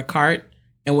only for a cart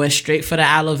and went straight for the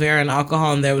aloe vera and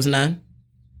alcohol and there was none.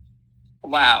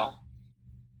 Wow.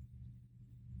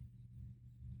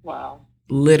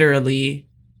 Literally.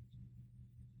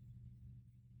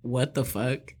 What the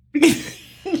fuck?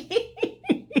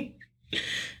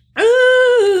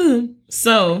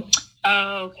 So.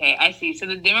 Oh, okay. I see. So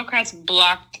the Democrats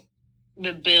blocked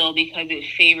the bill because it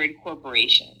favored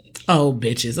corporations. Oh,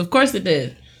 bitches. Of course it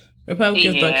did.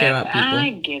 Republicans don't care about people. I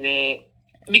get it.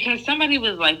 Because somebody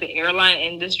was like, the airline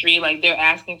industry, like they're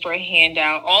asking for a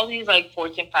handout. All these like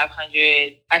Fortune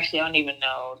 500, actually, I don't even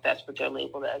know if that's what they're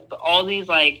labeled as, but all these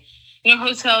like, you know,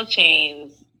 hotel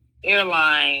chains,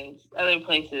 airlines, other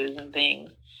places and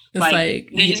things. It's like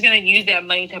they're just going to use that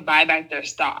money to buy back their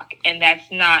stock. And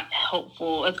that's not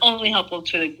helpful. It's only helpful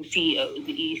to like, the CEOs,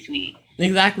 the E-suite.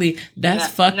 Exactly. That's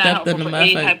fucked up than the motherfucker.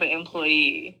 Any type of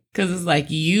employee. Because it's like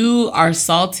you are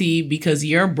salty because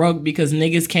you're broke because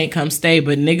niggas can't come stay,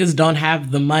 but niggas don't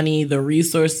have the money, the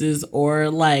resources, or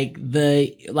like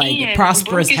the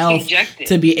prosperous health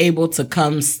to be able to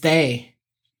come stay.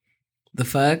 The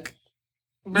fuck?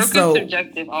 Broke is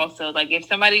subjective also. Like if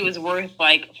somebody was worth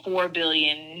like $4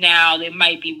 billion, now they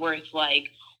might be worth like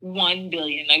 $1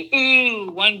 billion. Like,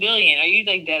 ooh, $1 billion. Are you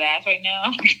like dead ass right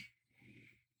now?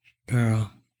 Girl.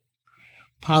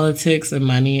 Politics and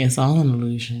money, it's all an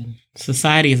illusion.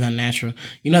 Society is unnatural.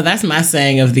 You know, that's my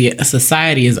saying of the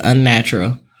society is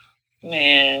unnatural.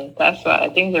 Man, that's why I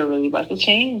think they're really about to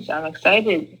change. I'm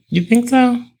excited. You think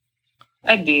so?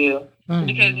 I do.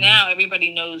 Because now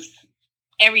everybody knows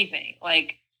everything.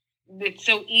 Like, it's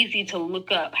so easy to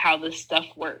look up how this stuff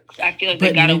works. I feel like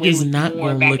they got away with not more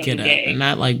going to look it up.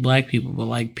 Not like black people, but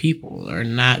like people are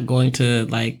not going to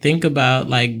like think about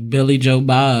like Billy Joe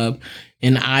Bob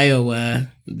in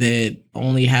Iowa that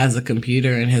only has a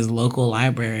computer in his local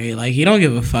library. Like, he don't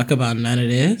give a fuck about none of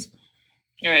this.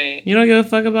 Right. You don't give a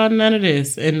fuck about none of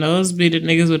this. And those be the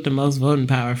niggas with the most voting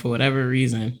power for whatever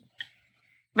reason.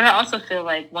 But I also feel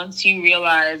like once you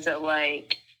realize that,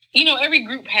 like, you know, every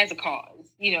group has a cause.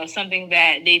 You know, something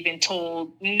that they've been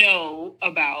told no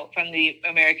about from the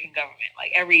American government.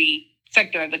 Like, every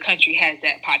sector of the country has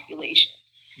that population.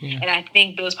 Yeah. And I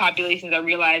think those populations are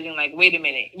realizing, like, wait a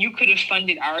minute, you could have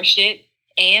funded our shit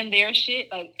and their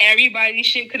shit. Like, everybody's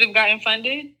shit could have gotten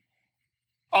funded.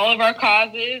 All of our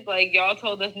causes, like, y'all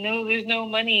told us, no, there's no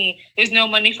money. There's no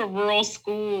money for rural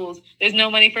schools. There's no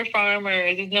money for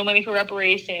farmers. There's no money for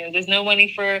reparations. There's no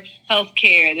money for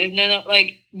healthcare. There's no,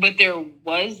 like, but there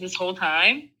was this whole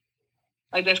time.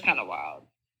 Like, that's kind of wild.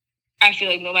 I feel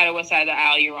like no matter what side of the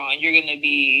aisle you're on, you're going to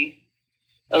be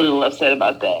a little upset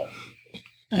about that.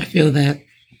 I feel that.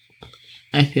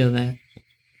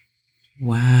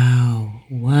 Wow.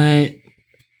 What?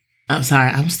 I'm sorry.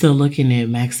 I'm still looking at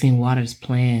Maxine Waters'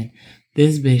 plan.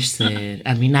 This bitch said,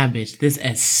 I mean, not bitch, this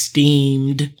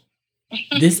esteemed,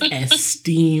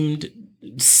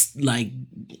 like,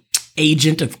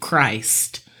 agent of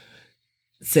Christ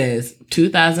says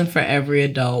 $2,000 for every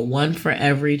adult, $1,000 for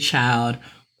every child,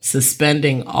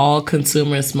 suspending all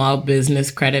consumer and small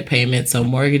business credit payments, so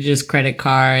mortgages, credit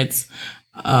cards,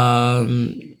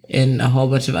 and a whole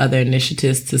bunch of other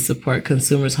initiatives to support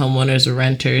consumers, homeowners,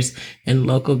 renters, and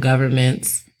local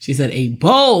governments. She said a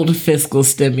bold fiscal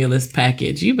stimulus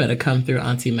package. You better come through,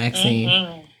 Auntie Maxine.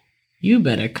 Mm-hmm. You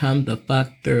better come the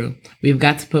fuck through. We've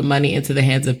got to put money into the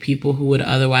hands of people who would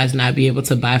otherwise not be able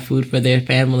to buy food for their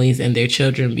families and their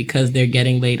children because they're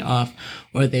getting laid off,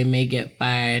 or they may get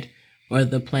fired, or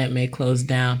the plant may close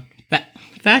down.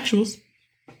 Factuals.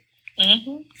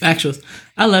 Mm-hmm. Factuals.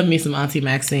 I love me some Auntie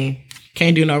Maxine.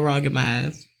 Can't do no wrong in my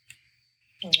eyes.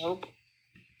 Nope.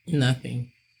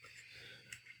 Nothing.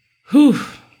 Whew.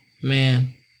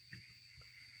 Man.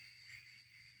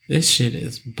 This shit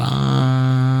is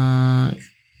bonkers.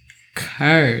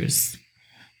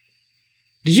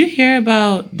 Did you hear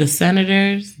about the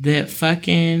senators that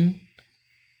fucking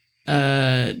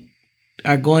are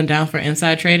going down for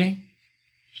inside trading?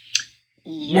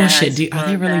 Yes, well, shit, are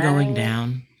they really going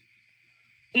down?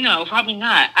 No, probably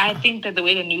not. I think that the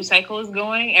way the news cycle is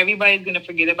going, everybody's going to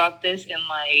forget about this in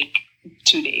like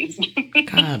 2 days.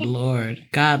 God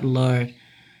Lord.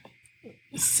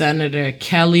 Senator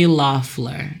Kelly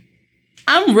Loeffler.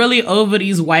 I'm really over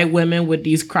these white women with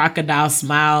these crocodile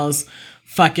smiles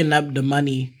fucking up the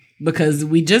money, because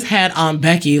we just had Aunt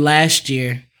Becky last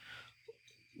year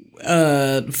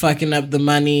fucking up the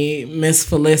money, Miss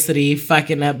Felicity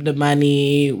fucking up the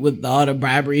money with all the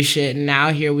bribery shit, and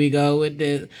now here we go with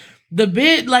the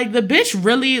bitch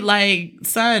really, like,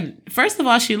 son, first of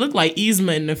all, she looked like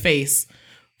Yzma in the face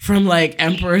from like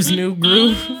Emperor's New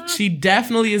Groove. She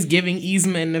definitely is giving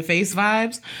Yzma in the face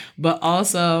vibes, but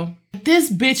also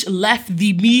this bitch left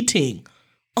the meeting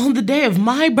on the day of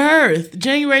my birth,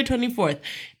 January 24th,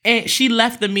 and she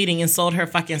left the meeting and sold her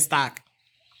fucking stock.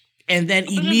 And then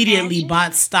immediately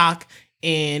bought stock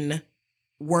in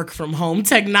work from home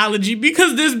technology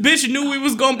because this bitch knew we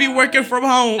was going to be working from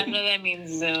home. I know that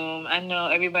means Zoom. I know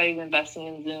everybody's investing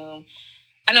in Zoom.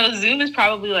 I know Zoom is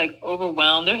probably like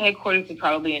overwhelmed. Their headquarters is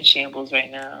probably in shambles right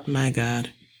now. My God.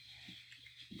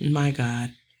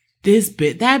 That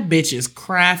bitch is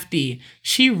crafty.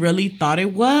 She really thought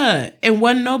it was. And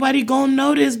wasn't nobody going to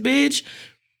know this bitch.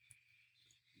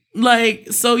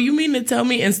 Like, so you mean to tell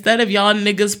me instead of y'all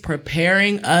niggas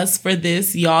preparing us for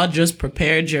this, y'all just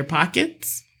prepared your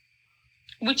pockets?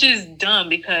 Which is dumb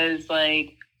because,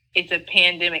 like, it's a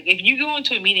pandemic. If you go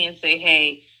into a meeting and say,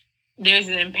 hey, there's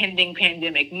an impending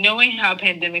pandemic, knowing how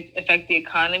pandemics affect the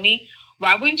economy,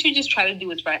 why wouldn't you just try to do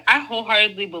what's right? I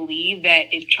wholeheartedly believe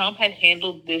that if Trump had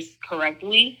handled this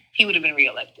correctly, he would have been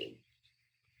reelected.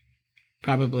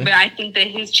 Probably. But I think that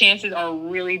his chances are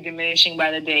really diminishing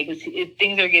by the day because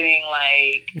things are getting,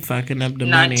 like, fucking up the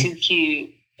not money. too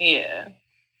cute. Yeah.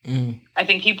 I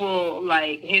think people,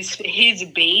 like, his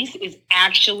base is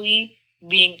actually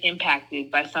being impacted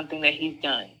by something that he's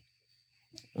done.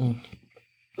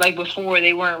 Like, before,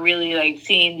 they weren't really, like,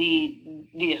 seeing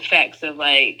the effects of,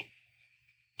 like,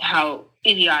 how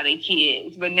idiotic he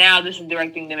is. But now this is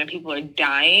directing them and people are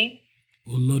dying.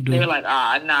 They're like,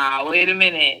 nah, wait a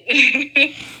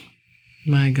minute.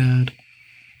 My God.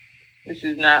 This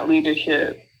is not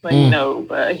leadership. Like, no,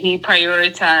 but he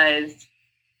prioritized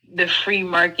the free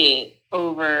market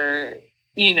over,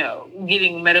 you know,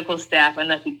 getting medical staff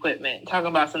enough equipment. Talking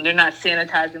about some, they're not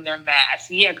sanitizing their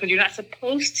masks. Yeah, because you're not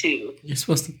supposed to. You're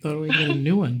supposed to throw away and get a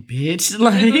new one, bitch.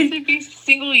 Like, it's supposed to be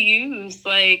single use.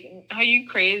 Like, are you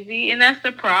crazy? And that's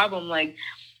the problem. Like,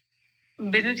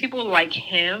 business people like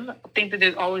him think that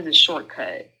there's always a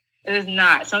shortcut. It is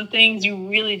not. Some things you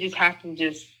really just have to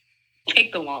just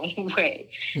take the long way.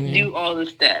 Do all the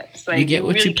steps. Like, you get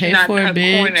what you pay for,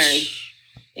 bitch. Corners.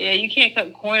 Yeah, you can't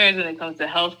cut corners when it comes to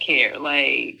healthcare.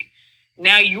 Like,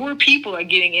 now your people are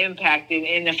getting impacted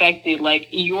and affected. Like,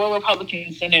 your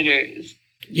Republican senators.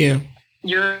 Yeah.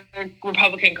 Your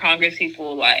Republican Congress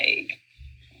people, like,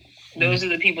 those are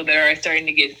the people that are starting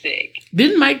to get sick.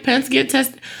 Didn't Mike Pence get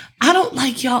tested? I don't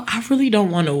like, y'all. I really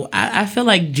don't want to. I feel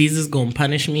like Jesus gonna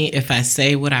punish me if I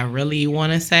say what I really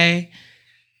want to say.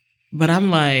 But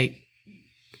I'm like,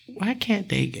 why can't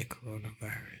they get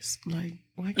coronavirus? Like,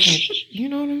 why can't, you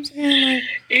know what I'm saying?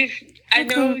 Like, I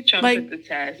know Trump took the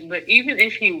test, but even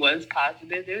if he was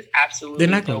positive, there's absolutely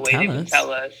no way they would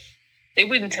tell us. They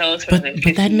wouldn't tell us for the next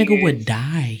 50 But that nigga years. would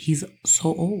die. He's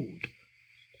so old.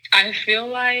 I feel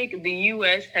like the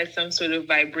U.S. has some sort of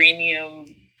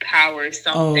vibranium power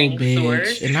something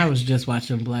source. And I was just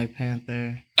watching Black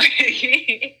Panther.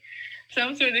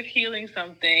 Some sort of healing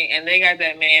something, and they got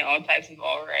that man all types of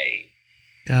all right.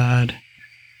 God.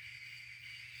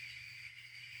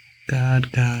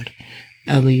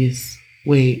 Elise,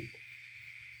 wait.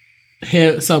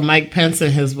 So Mike Pence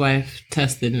and his wife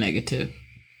tested negative.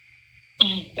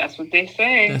 That's what they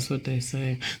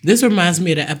say. This reminds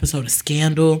me of the episode of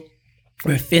Scandal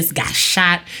where Fisk got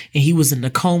shot and he was in a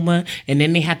coma, and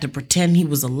then they had to pretend he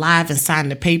was alive and sign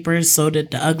the papers so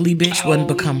that the ugly bitch wouldn't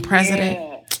become president.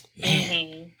 Yeah.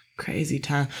 Man, crazy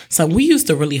time. So we used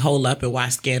to really hold up and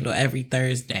watch Scandal every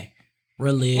Thursday.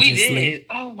 Religiously. We did.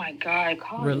 Oh my God.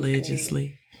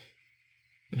 Religiously.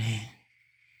 Man.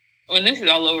 When this is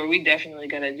all over, we definitely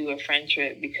got to do a friend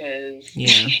trip because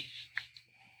this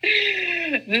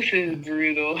is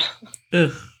brutal.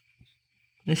 Ugh.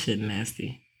 This shit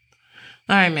nasty.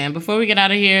 All right, man. Before we get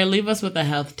out of here, leave us with a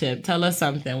health tip. Tell us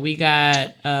something. We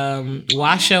got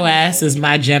wash your ass is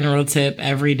my general tip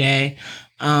every day.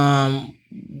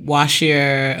 Wash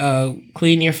your,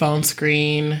 clean your phone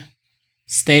screen.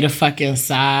 Stay the fuck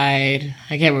inside.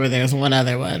 I can't remember. There's one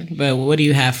other one. But what do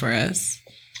you have for us?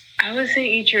 I would say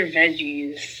eat your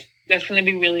veggies. That's going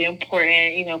to be really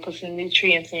important. You know, put some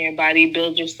nutrients in your body,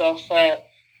 build yourself up.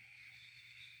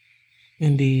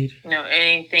 Indeed. You know,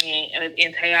 anything with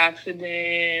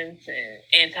antioxidants and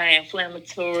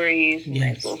anti-inflammatories,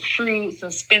 nice little fruits,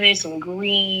 some spinach, some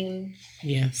greens.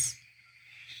 Yes.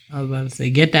 I was about to say,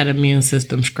 get that immune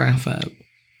system scruff up.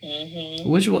 Mm-hmm.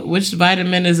 Which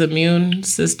vitamin is immune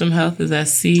system health? Is that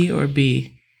C or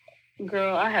B?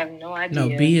 Girl, I have no idea. No,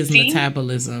 B is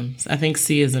metabolism. I think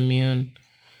C is immune.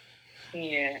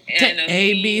 Yeah.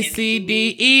 A, B, C,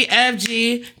 D, E, F,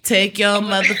 G. Take your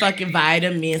motherfucking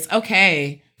vitamins.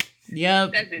 Okay.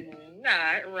 Yep. That did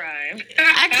not rhyme.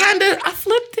 I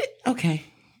flipped it. Okay.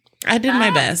 I did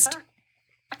my best.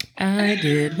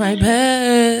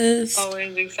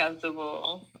 Always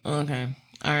acceptable. Okay.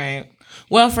 All right.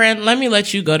 Well, friend, let me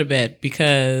let you go to bed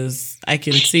because I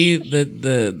can see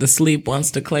the sleep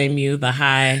wants to claim you, the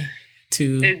high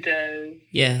to... It does.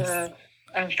 Yes.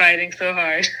 I'm fighting so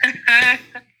hard. I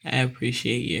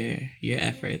appreciate your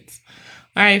efforts.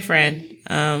 All right, friend.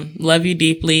 Love you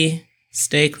deeply.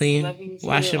 Stay clean. Love you too,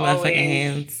 wash your always. motherfucking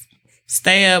hands.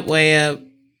 Stay up, way up.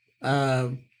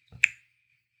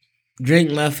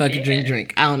 Drink, motherfucking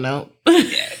drink. I don't know.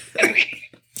 Yes. Okay.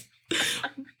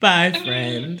 Bye,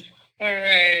 friend. All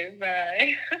right.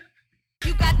 Bye.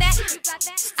 You got that?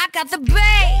 I got the bass.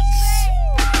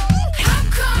 How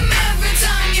come every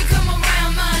time you come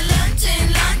around my London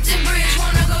Bridge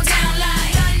wanna go down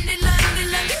like London,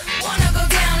 London, London?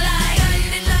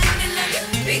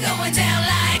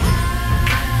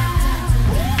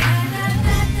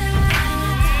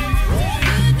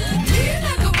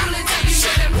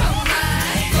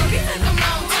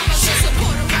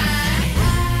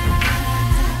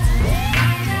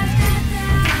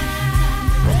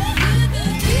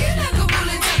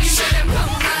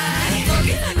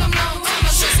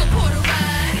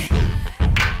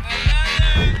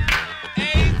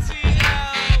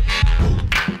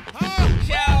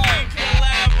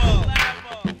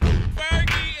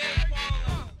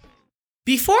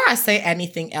 I say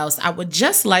anything else, I would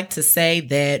just like to say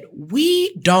that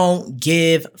we don't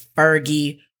give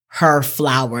Fergie her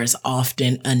flowers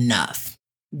often enough.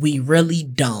 We really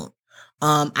don't.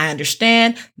 I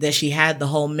understand that she had the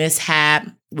whole mishap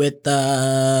with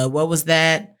the, what was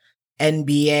that?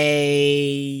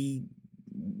 NBA,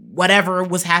 whatever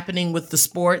was happening with the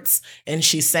sports, and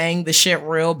she sang the shit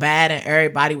real bad and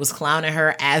everybody was clowning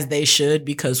her, as they should,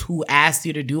 because who asked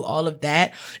you to do all of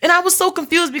that? And I was so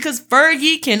confused because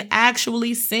Fergie can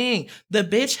actually sing. The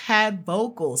bitch had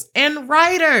vocals and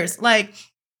writers. Like,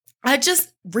 I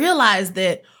just realized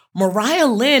that Mariah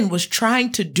Lynn was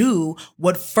trying to do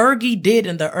what Fergie did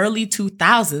in the early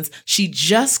 2000s. She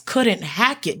just couldn't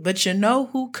hack it. But you know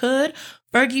who could?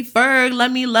 Fergie Ferg,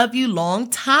 Let Me Love You Long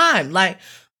Time. Like,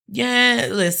 yeah,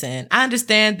 listen, I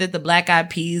understand that the Black Eyed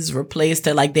Peas replaced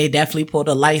her. Like, they definitely pulled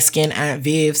a light-skinned Aunt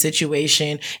Viv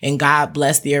situation, and God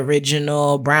bless the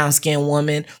original brown-skinned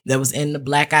woman that was in the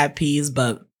Black Eyed Peas.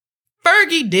 But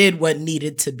Fergie did what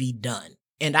needed to be done,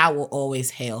 and I will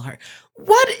always hail her.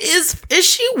 What is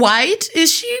she white?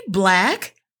 Is she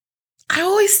black? I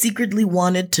always secretly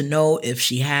wanted to know if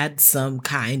she had some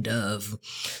kind of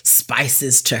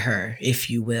spices to her, if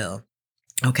you will.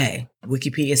 Okay,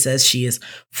 Wikipedia says she is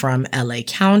from LA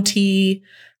County,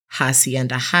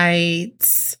 Hacienda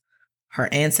Heights. Her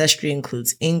ancestry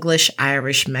includes English,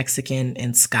 Irish, Mexican,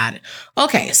 and Scottish.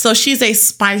 Okay, so she's a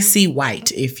spicy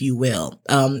white, if you will.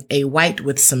 A white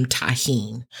with some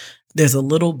tahini. There's a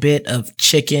little bit of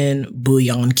chicken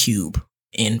bouillon cube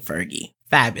in Fergie.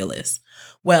 Fabulous.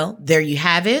 Well, there you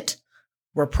have it.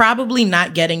 We're probably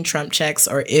not getting Trump checks,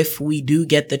 or if we do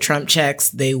get the Trump checks,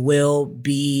 they will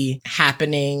be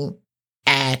happening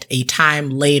at a time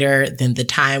later than the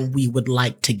time we would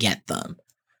like to get them.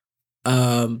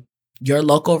 Your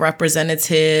local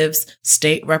representatives,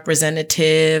 state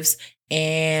representatives,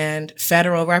 and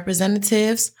federal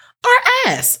representatives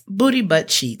are ass, booty butt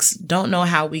cheeks. Don't know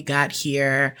how we got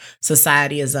here.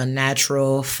 Society is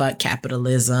unnatural. Fuck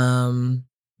capitalism.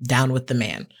 Down with the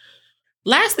man.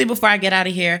 Lastly, before I get out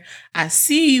of here, I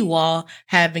see you all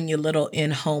having your little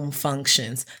in-home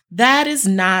functions. That is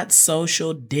not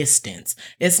social distance.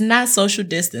 It's not social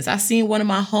distance. I seen one of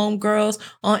my homegirls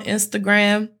on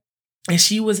Instagram, and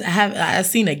I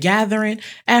seen a gathering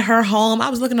at her home. I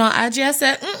was looking on IG. I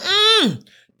said,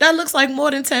 that looks like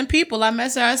more than 10 people. I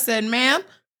messaged her. I said, ma'am,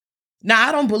 now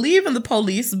I don't believe in the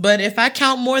police, but if I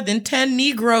count more than 10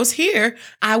 Negroes here,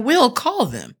 I will call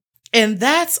them. And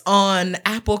that's on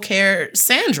Apple Care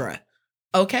Sandra.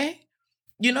 Okay?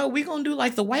 You know, we gonna do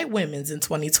like the white women's in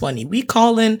 2020. We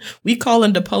calling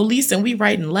the police and we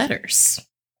writing letters.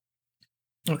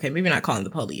 Okay, maybe not calling the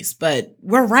police, but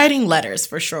we're writing letters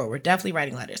for sure. We're definitely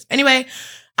writing letters. Anyway,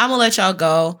 I'm gonna let y'all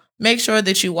go. Make sure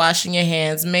that you washing your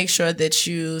hands. Make sure that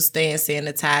you staying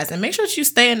sanitized, and make sure that you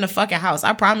stay in the fucking house.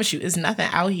 I promise you, it's nothing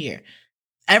out here.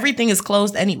 Everything is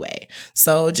closed anyway.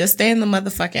 So just stay in the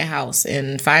motherfucking house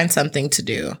and find something to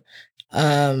do.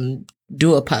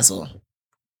 Do a puzzle.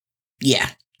 Yeah,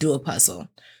 do a puzzle.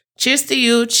 Cheers to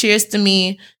you. Cheers to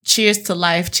me. Cheers to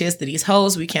life. Cheers to these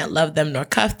hoes. We can't love them nor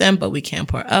cuff them, but we can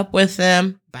pour up with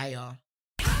them. Bye, y'all.